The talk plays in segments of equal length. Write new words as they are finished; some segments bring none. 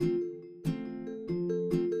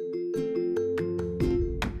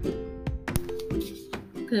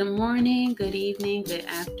Good morning, good evening, good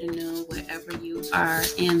afternoon, wherever you are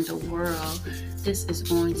in the world. This is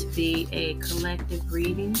going to be a collective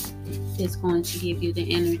reading. It's going to give you the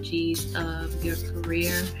energies of your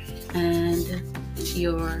career and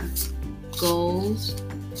your goals,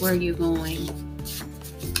 where you're going.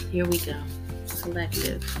 Here we go.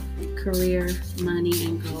 Collective. Career, money,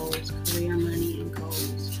 and goals. Career, money, and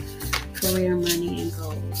goals. Career, money, and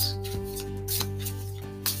goals.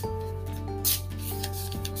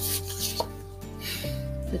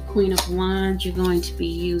 The Queen of Wands, you're going to be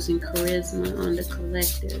using charisma on the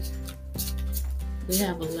collective. We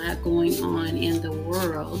have a lot going on in the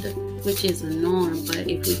world, which is a norm, but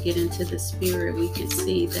if we get into the spirit, we can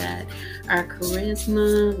see that our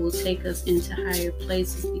charisma will take us into higher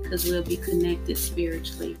places because we'll be connected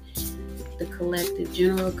spiritually. The collective,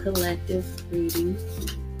 general collective reading.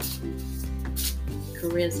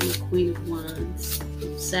 Charisma, Queen of Wands.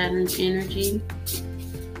 Saturn's energy.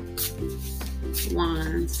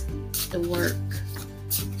 Wands, the work.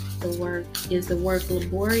 Is the work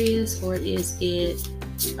laborious or is it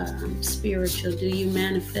spiritual? Do you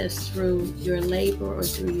manifest through your labor or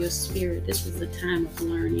through your spirit? This is a time of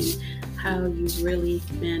learning how you really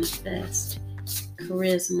manifest.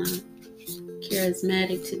 Charisma,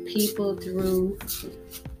 charismatic to people through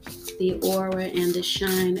the aura and the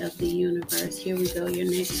shine of the universe. Here we go, your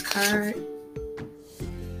next card.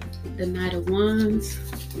 The Knight of Wands,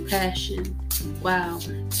 passion. Wow,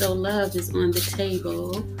 so love is on the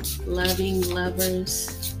table. Loving,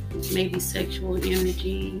 lovers, maybe sexual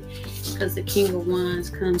energy, because the King of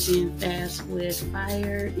Wands comes in fast with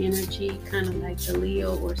fire energy, kind of like the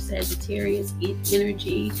Leo or Sagittarius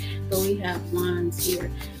energy, but we have wands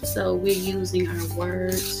here. So we're using our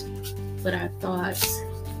words, but our thoughts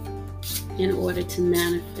in order to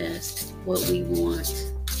manifest what we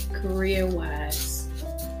want, career-wise,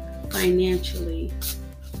 financially.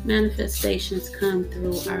 Manifestations come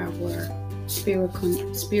through our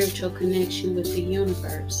spiritual connection with the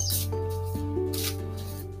universe.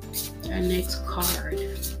 Our next card.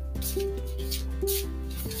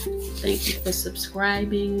 Thank you for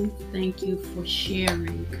subscribing. Thank you for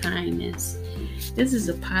sharing kindness. This is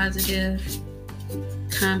a positive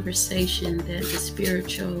conversation that the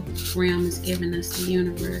spiritual realm is giving us, the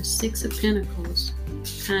universe. Six of Pentacles,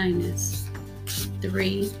 kindness.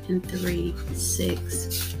 3 and 3,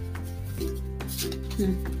 6.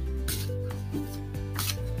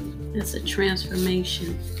 That's a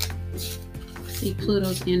transformation. See,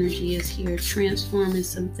 Pluto's energy is here, transforming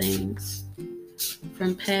some things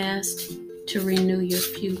from past to renew your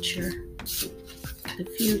future. The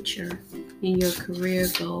future in your career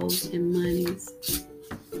goals and monies.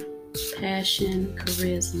 Passion,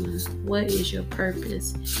 charisma. What is your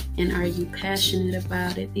purpose? And are you passionate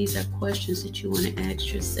about it? These are questions that you want to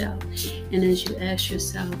ask yourself. And as you ask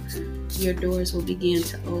yourself, your doors will begin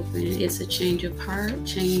to open. It's a change of heart,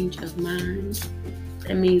 change of mind.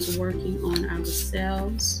 That means working on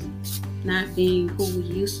ourselves, not being who we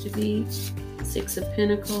used to be. Six of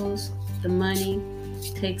Pentacles, the money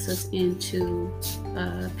takes us into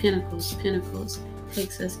Pentacles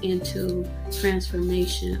takes us into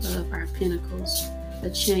transformation of our pentacles, a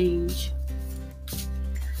change.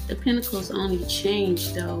 The pentacles only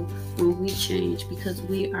change though when we change, because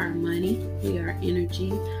we are money, we are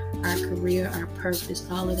energy, our career, our purpose,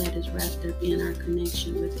 all of that is wrapped up in our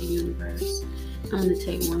connection with the universe. I'm going to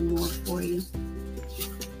take one more for you.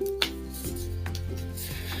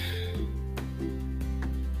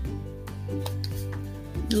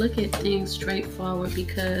 Look at things straightforward,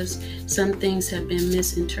 because some things have been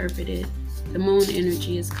misinterpreted. The moon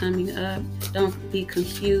energy is coming up. Don't be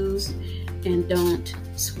confused and don't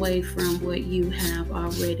sway from what you have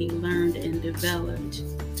already learned and developed.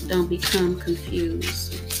 Don't become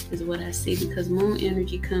confused is what I see, because moon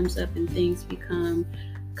energy comes up and things become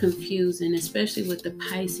confusing, especially with the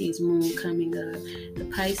Pisces moon coming up. The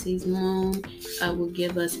Pisces moon will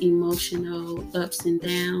give us emotional ups and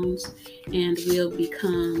downs, and we'll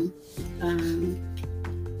become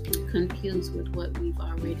confused with what we've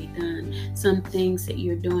already done. Some things that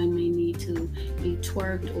you're doing may need to be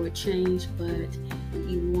twerked or changed, but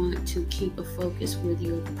you want to keep a focus with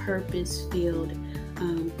your purpose-filled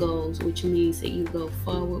goals, which means that you go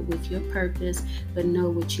forward with your purpose, but know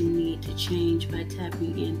what you need to change by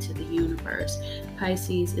tapping into the universe.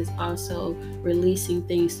 Pisces is also releasing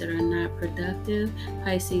things that are not productive.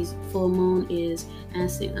 Pisces full moon is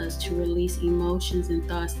asking us to release emotions and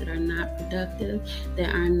thoughts that are not productive, that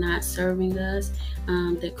are not serving us,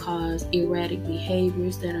 that cause erratic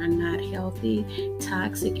behaviors that are not healthy,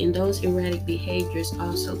 toxic, and those erratic behaviors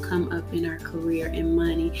also come up in our career and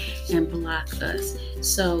money and block us.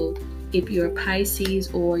 So if you're a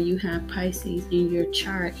Pisces or you have Pisces in your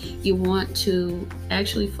chart, you want to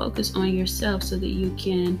actually focus on yourself so that you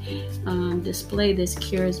can display this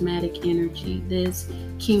charismatic energy, this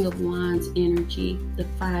King of Wands energy, the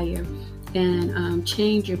fire, and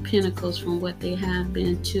change your pentacles from what they have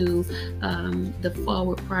been to the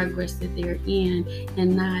forward progress that they're in,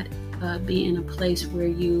 and not be in a place where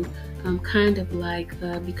you kind of like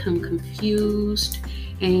become confused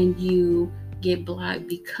and you get blocked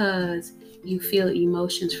because you feel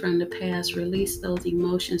emotions from the past. Release those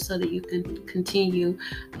emotions so that you can continue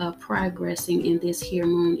progressing in this here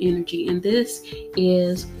moon energy. And this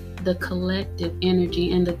is the collective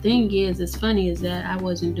energy. And the thing is, it's funny is that I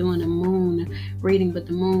wasn't doing a moon reading, but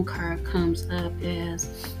the moon card comes up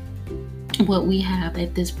as what we have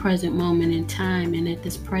at this present moment in time. And at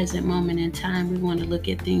this present moment in time, we want to look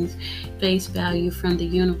at things face value from the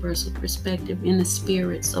universal perspective in the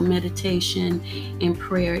spirit. So meditation and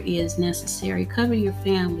prayer is necessary. Cover your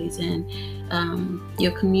families and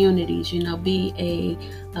your communities. Be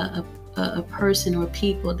a person or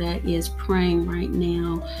people that is praying right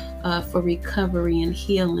now for recovery and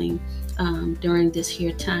healing during this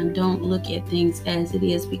here time. Don't look at things as it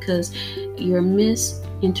is, because your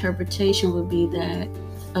misinterpretation would be that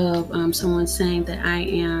of someone saying that I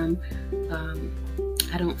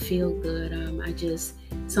don't feel good.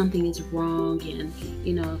 Something is wrong,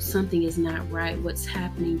 and something is not right. What's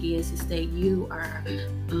happening is that you are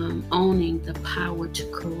owning the power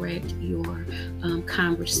to correct your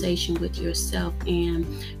conversation with yourself, and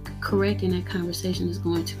correcting that conversation is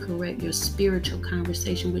going to correct your spiritual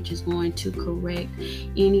conversation, which is going to correct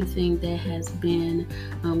anything that has been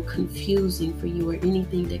confusing for you, or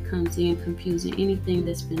anything that comes in confusing, anything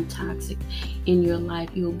that's been toxic in your life.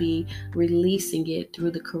 You'll be releasing it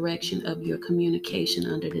through the correction of your communication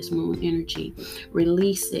under this moon energy.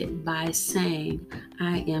 Release it by saying,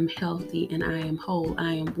 I am healthy and I am whole.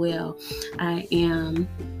 I am well. I am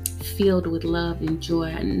filled with love and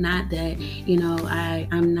joy. Not that,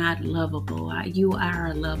 I'm not lovable. You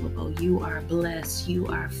are lovable. You are blessed. You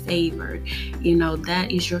are favored.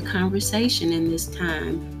 That is your conversation in this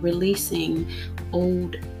time. Releasing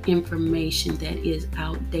old information that is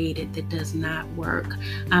outdated, that does not work.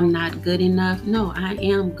 I'm not good enough. No, I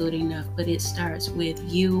am good enough, but it starts with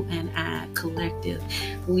you and I, collective.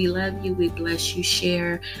 We love you. We bless you.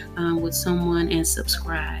 Share with someone and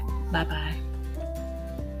subscribe. Bye-bye.